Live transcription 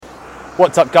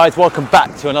What's up, guys? Welcome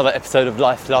back to another episode of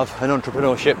Life, Love and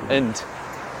Entrepreneurship. And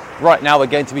right now we're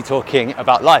going to be talking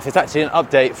about life. It's actually an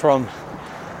update from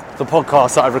the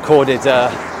podcast that I recorded,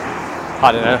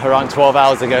 around 12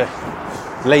 hours ago,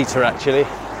 later actually.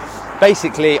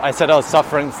 Basically, I said I was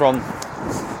suffering from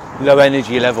low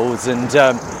energy levels, and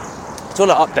I want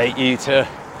to update you to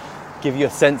give you a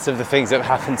sense of the things that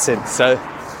have happened since. So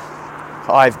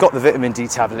I've got the vitamin D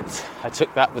tablets. I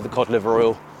took that with the cod liver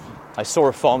oil. I saw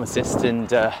a pharmacist and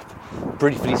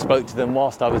briefly spoke to them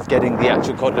whilst I was getting the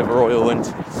actual cod liver oil, and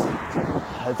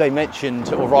they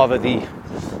mentioned, or rather the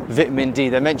vitamin D,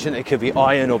 they mentioned it could be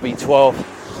iron or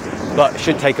B12, but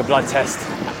should take a blood test.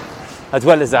 As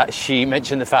well as that, she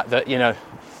mentioned the fact that,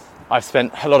 I've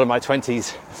spent a lot of my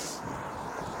 20s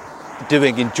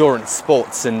doing endurance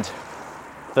sports, and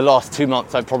the last 2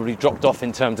 months I've probably dropped off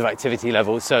in terms of activity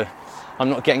levels, so I'm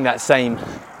not getting that same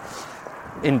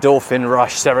endorphin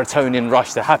rush, serotonin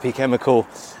rush, the happy chemical,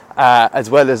 as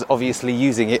well as obviously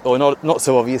using it, or not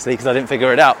so obviously because I didn't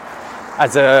figure it out,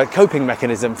 as a coping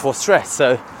mechanism for stress.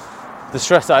 So the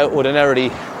stress I ordinarily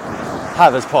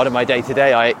have as part of my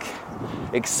day-to-day, I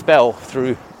expel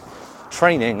through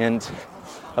training, and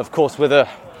of course with a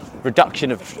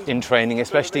reduction in training,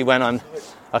 especially when I'm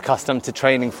accustomed to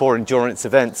training for endurance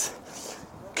events,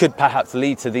 could perhaps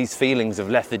lead to these feelings of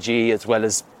lethargy, as well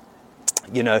as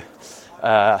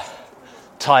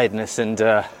tiredness and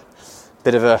a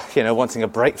bit of a wanting a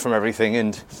break from everything.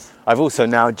 And I've also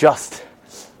now just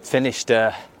finished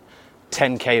a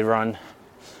 10k run,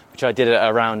 which I did at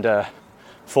around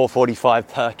 4:45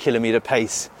 per kilometre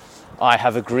pace. I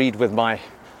have agreed with my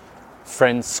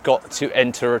friend Scott to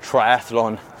enter a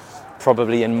triathlon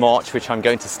probably in March, which I'm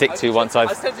going to stick to once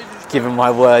I've given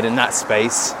my word in that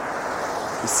space.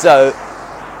 So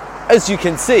as you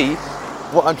can see,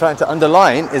 what I'm trying to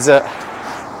underline is that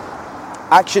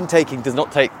action taking does not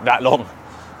take that long.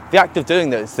 The act of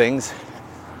doing those things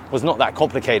was not that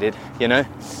complicated,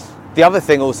 The other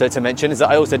thing also to mention is that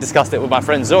I also discussed it with my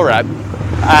friend Zorab,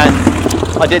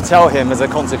 and I did tell him, as a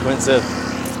consequence of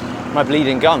my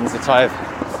bleeding gums, that I've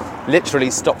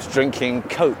literally stopped drinking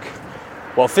Coke,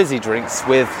 fizzy drinks,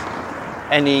 with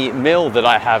any meal that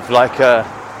I have, like a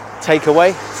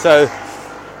takeaway. So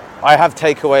I have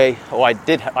takeaway, or I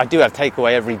do have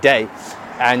takeaway every day,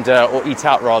 and or eat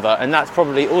out rather, and that's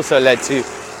probably also led to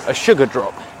a sugar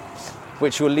drop,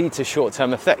 which will lead to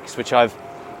short-term effects, which I've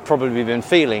probably been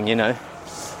feeling,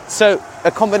 So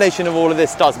a combination of all of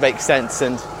this does make sense,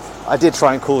 and I did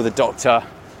try and call the doctor,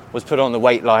 was put on the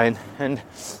wait line, and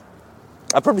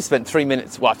I probably spent 3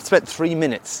 minutes, I've spent 3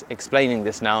 minutes explaining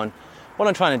this now, and what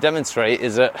I'm trying to demonstrate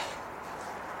is that,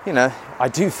 I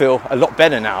do feel a lot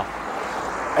better now,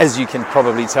 as you can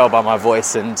probably tell by my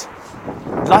voice, and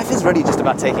life is really just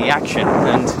about taking action,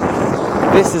 and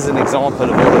this is an example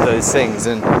of all of those things.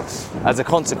 And as a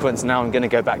consequence, now I'm going to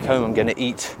go back home, I'm going to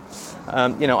eat.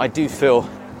 I do feel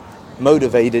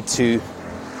motivated to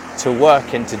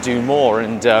work and to do more,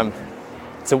 and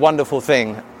it's a wonderful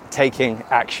thing, taking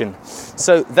action.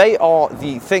 So they are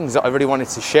the things that I really wanted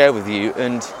to share with you.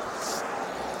 And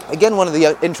again, one of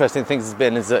the interesting things has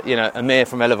been is that, Amir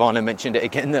from Elevana mentioned it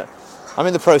again, that I'm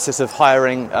in the process of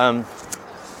hiring.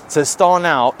 So Star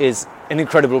Now is an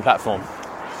incredible platform.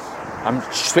 I'm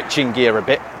switching gear a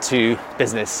bit to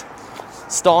business.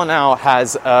 Star Now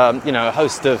has, a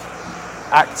host of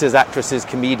actors, actresses,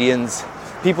 comedians,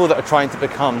 people that are trying to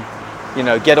become,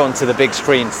 get onto the big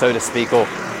screen, so to speak, or,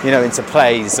 into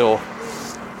plays or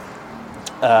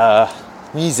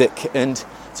music. And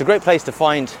it's a great place to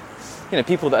find,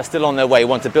 people that are still on their way,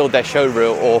 want to build their show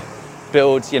reel, or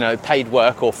build, paid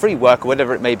work or free work or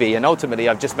whatever it may be. And ultimately,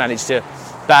 I've just managed to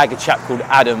bag a chap called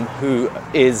Adam, who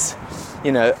is,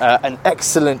 an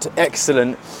excellent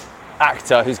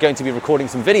actor who's going to be recording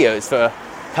some videos for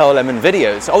Pearl Lemon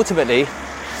Videos. Ultimately,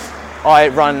 I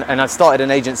run, and I've started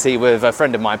an agency with a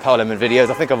friend of mine, Pearl Lemon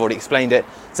Videos. I think I've already explained it.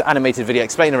 It's an animated video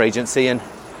explainer agency. And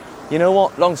you know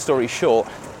what? Long story short,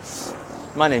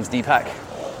 my name's Deepak.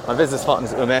 My business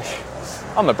partner's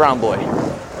Umesh. I'm a brown boy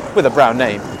with a brown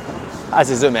name,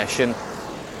 as is Umesh. And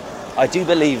I do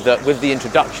believe that with the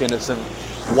introduction of some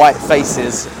white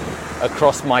faces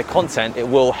across my content, it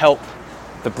will help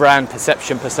the brand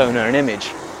perception, persona and image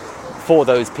for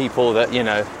those people that,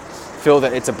 feel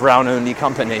that it's a brown only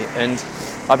company. And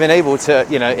I've been able to,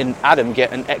 in Adam,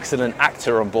 get an excellent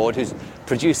actor on board who's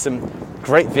produced some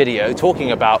great video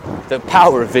talking about the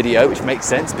power of video, which makes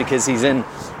sense because he's in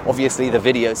obviously the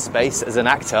video space as an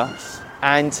actor,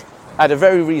 and at a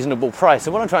very reasonable price.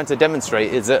 And what I'm trying to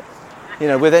demonstrate is that you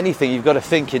know, with anything, you've got to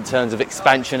think in terms of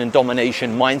expansion and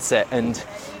domination mindset. And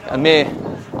Amir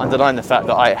underlined the fact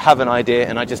that I have an idea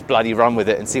and I just bloody run with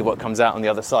it and see what comes out on the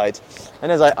other side.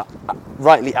 And as I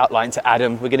rightly outlined to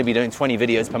Adam, we're going to be doing 20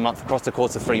 videos per month across the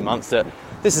course of 3 months. That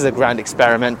this is a grand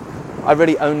experiment. I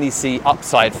really only see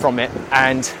upside from it,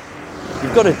 and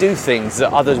you've got to do things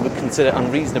that others would consider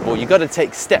unreasonable. You've got to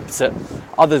take steps that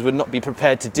others would not be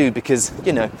prepared to do, because,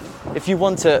 you know, if you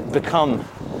want to become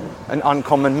an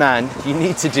uncommon man, you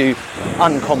need to do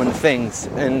uncommon things.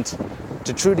 And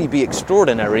to truly be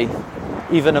extraordinary,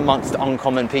 even amongst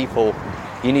uncommon people,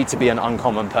 you need to be an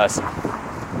uncommon person.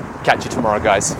 Catch you tomorrow, guys.